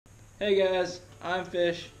Hey guys, I'm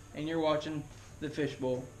Fish, and you're watching The Fish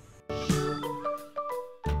Bowl.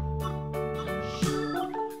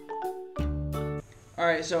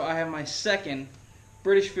 Alright, so I have my second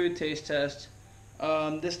British food taste test.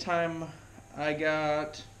 This time I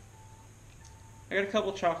got a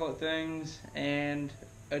couple chocolate things and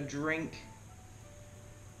a drink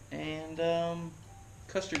and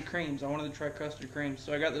custard creams. I wanted to try custard creams,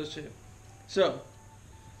 so I got those two. So,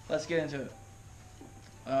 let's get into it.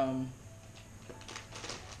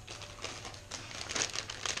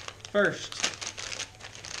 First,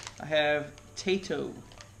 I have Tayto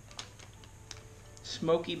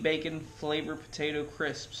Smoky Bacon Flavor Potato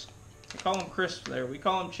Crisps. They call them crisps there. We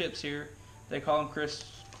call them chips here. They call them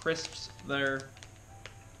crisps there.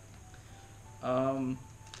 And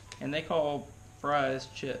they call fries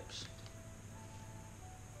chips.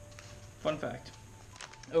 Fun fact.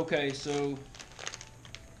 Okay, so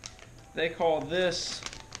they call this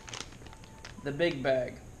the big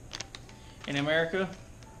bag. In America,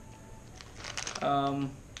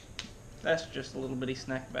 that's just a little bitty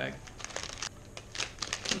snack bag.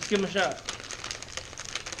 Let's give them a shot.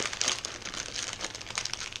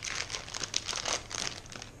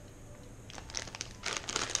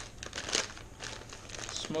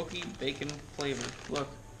 Smoky bacon flavor. Look.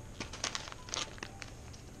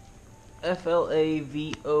 Flavor.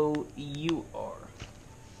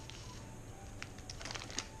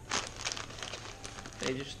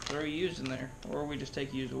 They just throw U's in there, or we just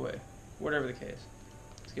take U's away. Whatever the case.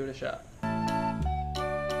 Let's give it a shot.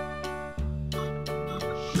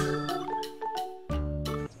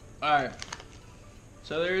 Alright.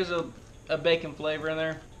 So there is a bacon flavor in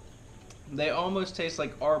there. They almost taste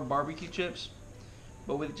like our barbecue chips,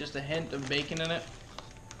 but with just a hint of bacon in it.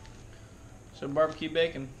 So barbecue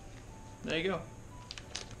bacon. There you go.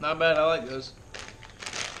 Not bad, I like those.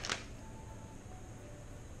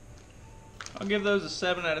 I'll give those a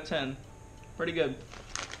 7 out of 10. Pretty good.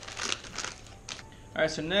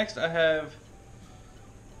 Alright, so next I have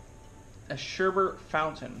a sherbet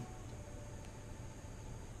fountain.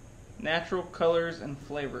 Natural colors and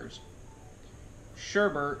flavors.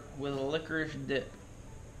 Sherbet with a licorice dip.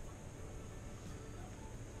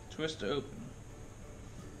 Twist to open.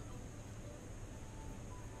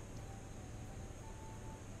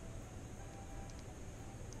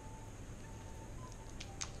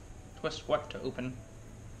 Twist what to open?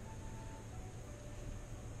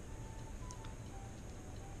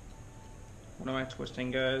 What am I twisting,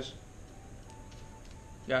 guys?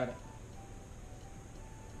 Got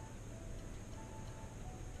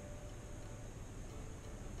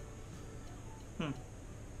it.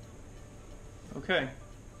 Okay.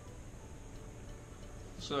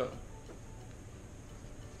 So.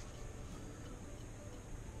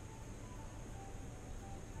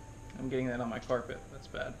 I'm getting that on my carpet. That's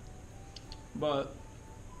bad. But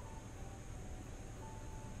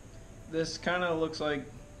this kind of looks like,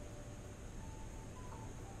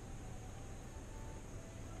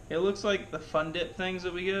 it looks like the Fun Dip things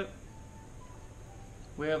that we get.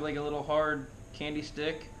 We have like a little hard candy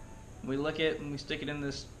stick. We lick it and we stick it in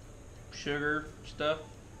this sugar stuff,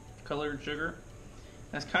 colored sugar.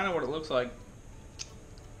 That's kind of what it looks like.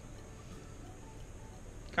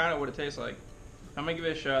 Kind of what it tastes like. I'm gonna give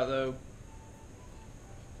it a shot though,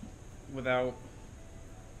 without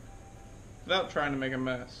trying to make a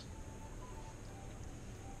mess.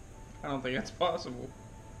 I don't think that's possible.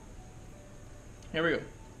 Here we go.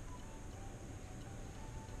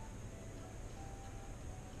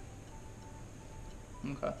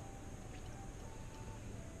 Okay.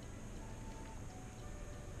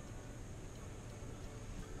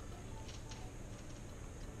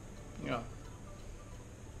 Yeah.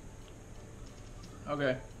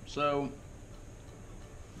 Okay, so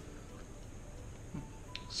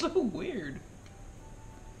weird.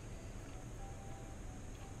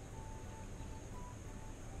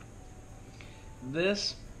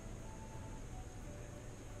 This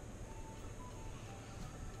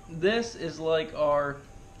is like our,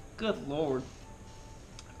 good lord,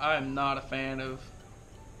 I am not a fan of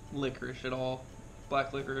licorice at all.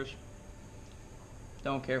 Black licorice.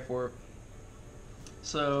 Don't care for it.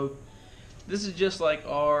 So this is just like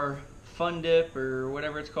our Fun Dip or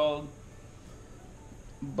whatever it's called,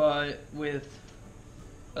 but with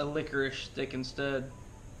a licorice stick instead.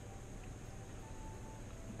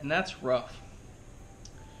 And that's rough.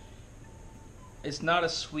 It's not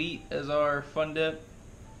as sweet as our Fun Dip.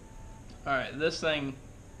 Alright, this thing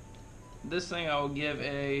I will give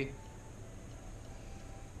a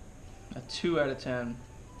 2 out of 10.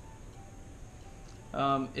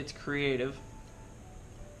 It's creative.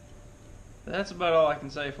 That's about all I can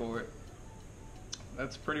say for it.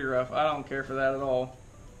 That's pretty rough. I don't care for that at all.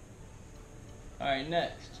 Alright,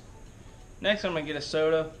 next. Next I'm going to get a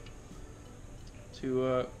soda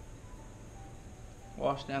to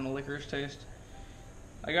wash down the licorice taste.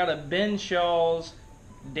 I got a Ben Shaw's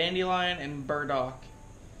Dandelion and Burdock.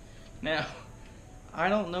 Now, I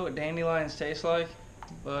don't know what dandelions taste like,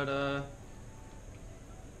 but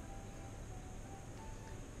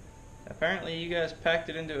apparently you guys packed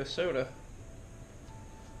it into a soda.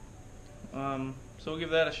 So we'll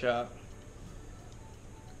give that a shot.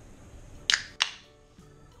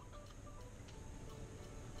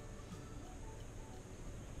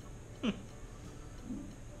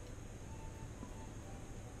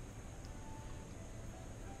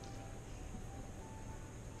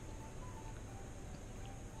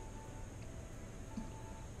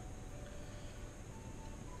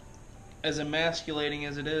 As emasculating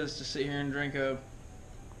as it is to sit here and drink a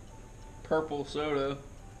purple soda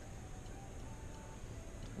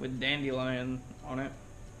with dandelion on it,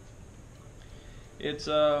 it's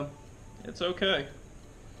okay.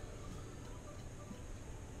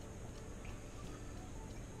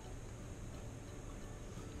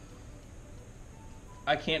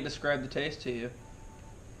 I can't describe the taste to you.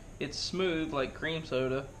 It's smooth like cream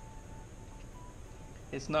soda.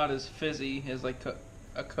 It's not as fizzy as like a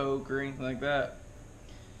Coke or anything like that.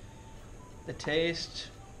 The taste,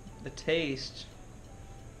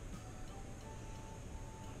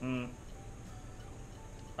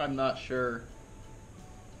 I'm not sure.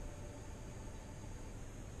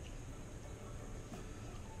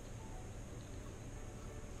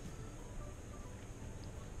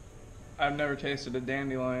 I've never tasted a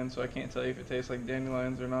dandelion, so I can't tell you if it tastes like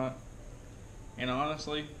dandelions or not. And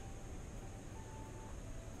honestly,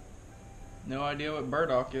 no idea what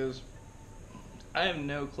burdock is. I have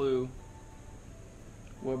no clue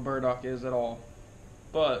what burdock is at all.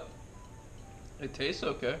 But it tastes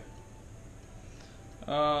okay.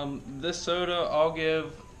 This soda I'll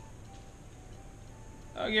give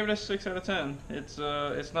it a 6 out of 10. It's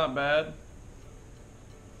not bad.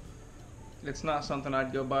 It's not something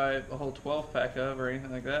I'd go buy a whole 12 pack of or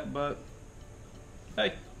anything like that, but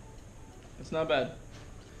hey, it's not bad.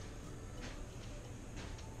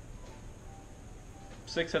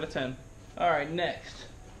 6 out of 10. Alright, next.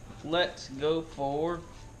 Let's go for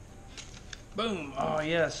boom. Oh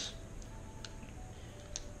yes.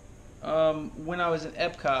 When I was in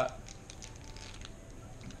Epcot,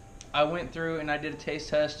 I went through and I did a taste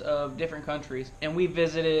test of different countries, and we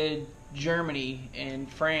visited Germany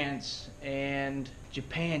and France and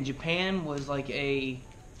Japan. Japan was like a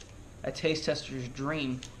taste tester's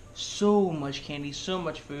dream. So much candy, so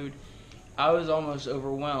much food. I was almost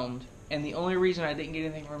overwhelmed. And the only reason I didn't get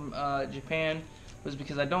anything from Japan was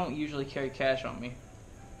because I don't usually carry cash on me,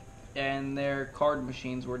 and their card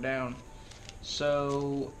machines were down,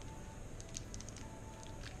 so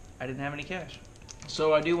I didn't have any cash.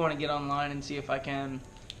 So I do want to get online and see if I can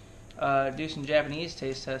do some Japanese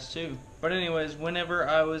taste tests too. But anyways, whenever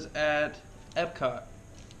I was at Epcot,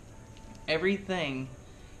 everything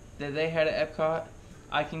that they had at Epcot,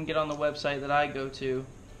 I can get on the website that I go to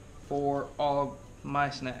for all my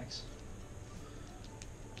snacks.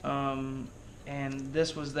 And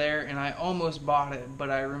this was there, and I almost bought it, but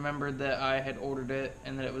I remembered that I had ordered it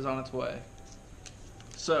and that it was on its way.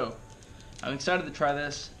 So, I'm excited to try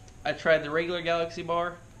this. I tried the regular Galaxy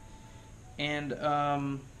bar, and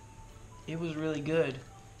it was really good.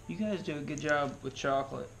 You guys do a good job with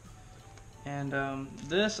chocolate. And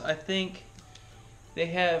this, I think, they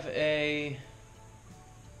have an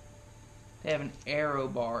Aero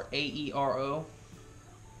bar, A-E-R-O.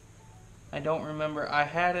 I don't remember. I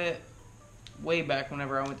had it way back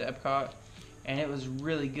whenever I went to Epcot, and it was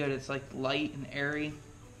really good. It's like light and airy,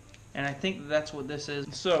 and I think that's what this is.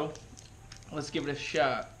 So, let's give it a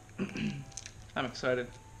shot. I'm excited.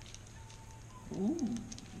 Ooh.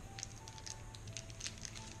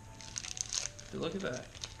 Look at that.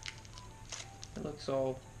 It looks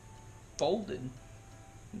all folded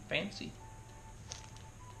and fancy.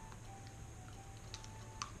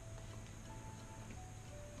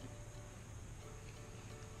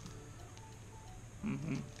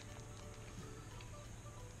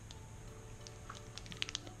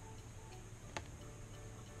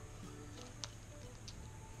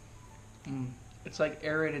 It's like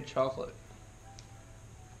aerated chocolate.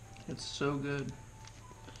 It's so good.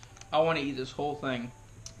 I want to eat this whole thing,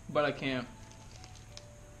 but I can't.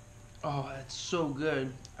 Oh, that's so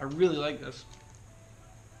good. I really like this.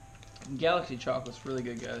 Galaxy chocolate's really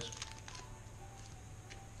good, guys.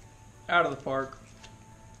 Out of the park.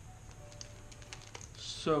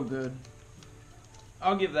 So good.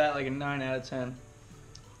 I'll give that like a 9 out of 10.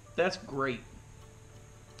 That's great.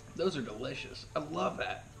 Those are delicious. I love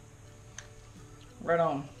that. Right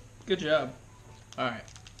on. Good job. Alright.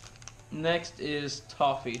 Next is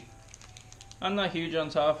toffee. I'm not huge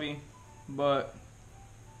on toffee, but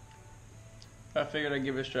I figured I'd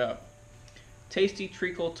give it a shot. Tasty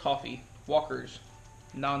Treacle Toffee. Walker's.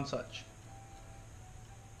 Non-such.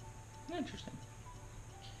 Interesting.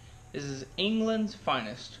 This is England's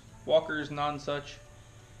finest. Walker's Non-such.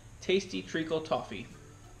 Tasty Treacle Toffee.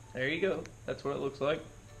 There you go. That's what it looks like.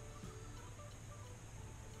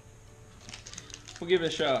 We'll give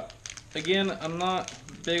it a shot. Again, I'm not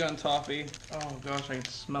big on toffee. Oh gosh, I can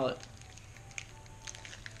smell it.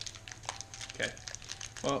 Okay.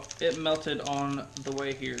 Well, it melted on the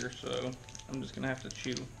way here, so I'm just gonna have to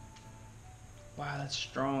chew. Wow, that's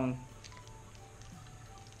strong.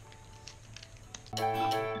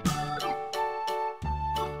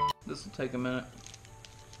 This will take a minute.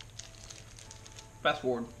 Fast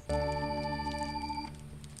forward.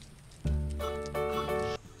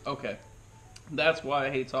 Okay. That's why I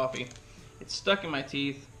hate toffee. It's stuck in my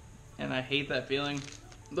teeth, and I hate that feeling.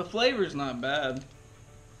 The flavor's not bad.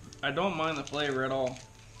 I don't mind the flavor at all.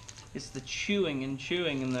 It's the chewing and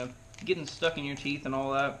the getting stuck in your teeth and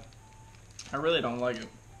all that. I really don't like it.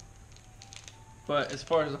 But as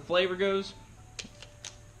far as the flavor goes,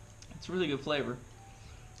 it's a really good flavor.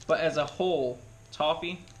 But as a whole,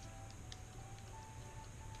 toffee,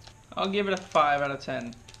 I'll give it a 5 out of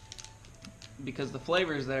 10. Because the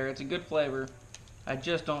flavor is there, it's a good flavor. I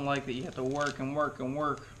just don't like that you have to work and work and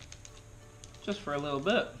work just for a little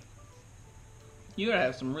bit. You gotta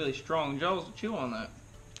have some really strong jaws to chew on that.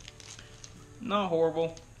 Not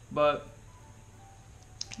horrible, but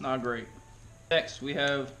not great. Next we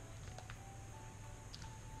have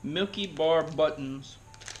Milky Bar Buttons.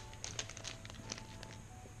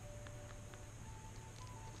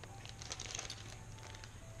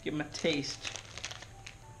 Give them a taste.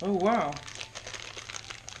 Oh wow.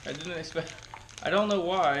 I didn't expect, I don't know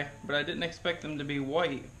why, but I didn't expect them to be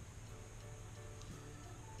white.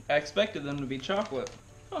 I expected them to be chocolate.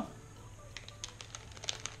 Huh.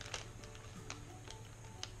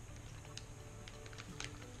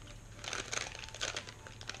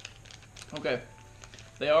 Okay.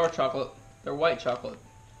 They are chocolate. They're white chocolate.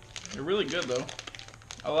 They're really good though.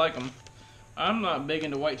 I like them. I'm not big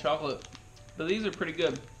into white chocolate, but these are pretty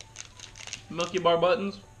good. Milky Bar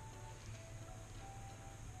Buttons.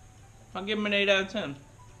 I'll give them an 8 out of 10.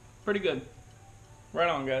 Pretty good. Right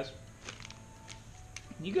on, guys.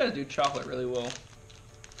 You guys do chocolate really well.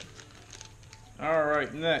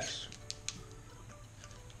 Alright, next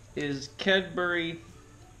is Cadbury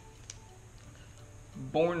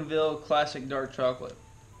Bournville Classic Dark Chocolate.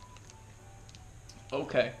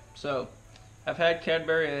 Okay, so I've had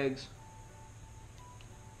Cadbury eggs.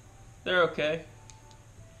 They're okay.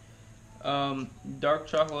 Dark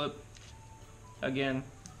chocolate, again,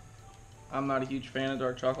 I'm not a huge fan of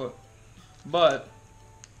dark chocolate, but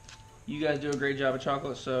you guys do a great job of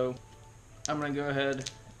chocolate, so I'm gonna go ahead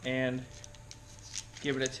and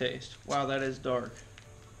give it a taste. Wow, that is dark.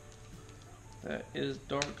 That is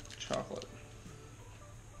dark chocolate.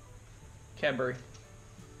 Cadbury.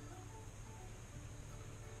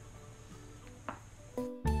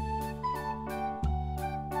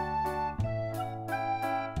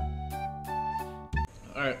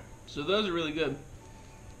 Alright, so those are really good.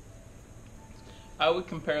 I would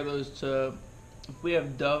compare those to, we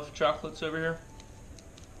have Dove chocolates over here,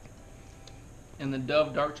 and the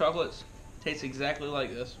Dove dark chocolates taste exactly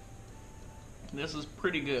like this. This is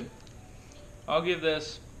pretty good. I'll give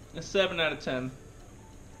this a 7 out of 10.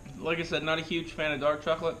 Like I said, not a huge fan of dark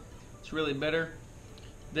chocolate. It's really bitter.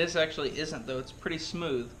 This actually isn't though, it's pretty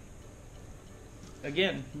smooth.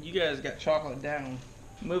 Again, you guys got chocolate down.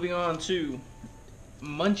 Moving on to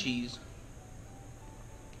Munchies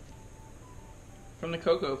from the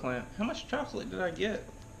cocoa plant. How much chocolate did I get?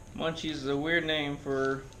 Munchies is a weird name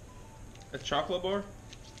for a chocolate bar.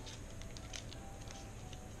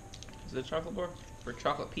 Is it a chocolate bar? For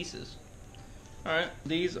chocolate pieces. Alright,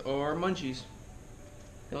 these are Munchies.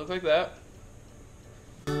 They look like that.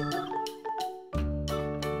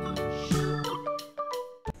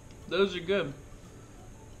 Those are good.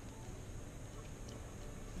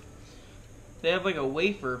 They have like a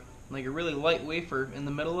wafer, like a really light wafer in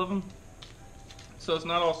the middle of them. So it's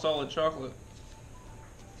not all solid chocolate.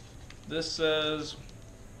 This says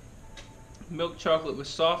milk chocolate with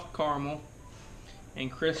soft caramel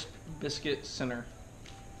and crisp biscuit center.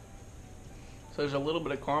 So there's a little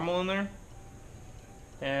bit of caramel in there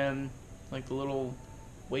and like the little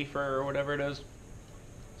wafer or whatever it is.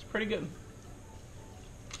 It's pretty good.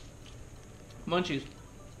 Munchies.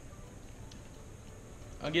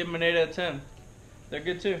 I'll give them an 8 out of 10. They're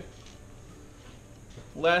good too.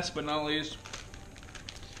 Last but not least,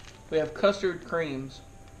 we have custard creams.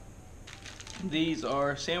 These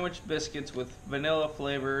are sandwich biscuits with vanilla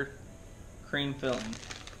flavored cream filling.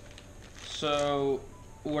 So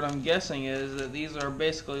what I'm guessing is that these are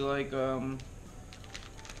basically like our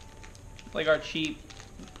cheap,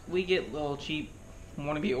 we get little cheap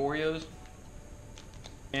wannabe Oreos,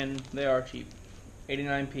 and they are cheap,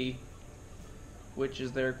 89p, which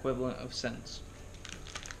is their equivalent of cents.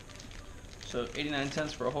 So 89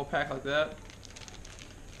 cents for a whole pack like that.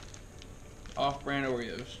 Off-brand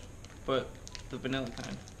Oreos, but the vanilla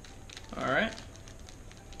kind. Alright,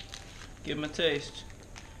 give them a taste.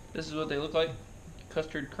 This is what they look like.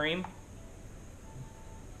 Custard cream.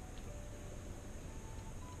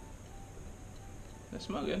 They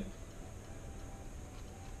smell good.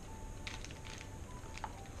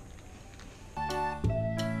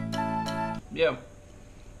 Yeah,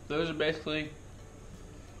 those are basically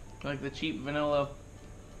like the cheap vanilla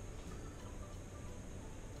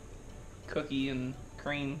cookie and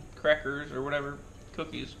cream crackers or whatever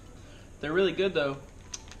cookies. They're really good though,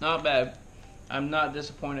 not bad. I'm not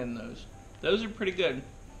disappointed in those. Those are pretty good.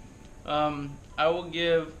 I will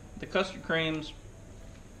give the custard creams,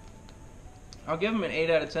 I'll give them an 8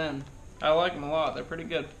 out of 10. I like them a lot. They're pretty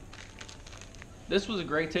good. This was a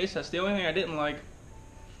great taste test. The only thing I didn't like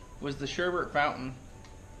was the sherbet fountain.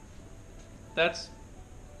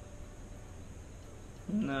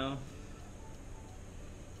 No.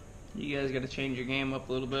 You guys got to change your game up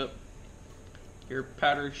a little bit. Your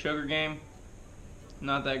powdered sugar game,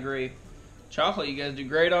 not that great. Chocolate, you guys do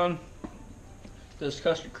great on. Those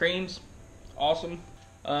custard creams, awesome.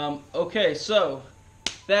 Okay, so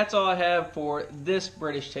that's all I have for this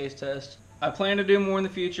British taste test. I plan to do more in the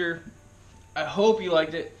future. I hope you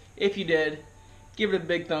liked it. If you did, give it a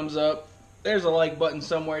big thumbs up. There's a like button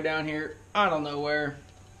somewhere down here. I don't know where.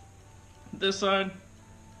 This side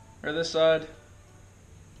or this side.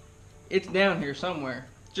 It's down here somewhere.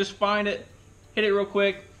 Just find it, hit it real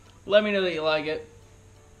quick. Let me know that you like it.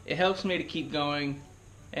 It helps me to keep going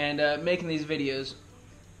and making these videos.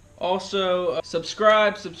 Also,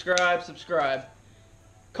 subscribe.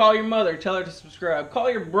 Call your mother, tell her to subscribe. Call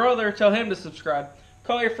your brother, tell him to subscribe.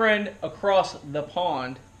 Call your friend across the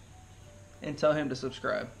pond and tell him to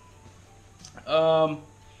subscribe.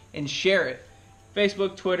 And share it.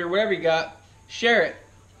 Facebook, Twitter, whatever you got, share it.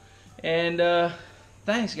 And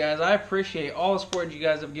thanks, guys. I appreciate all the support you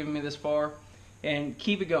guys have given me this far. And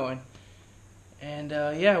keep it going. And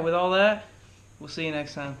yeah, with all that, we'll see you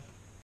next time.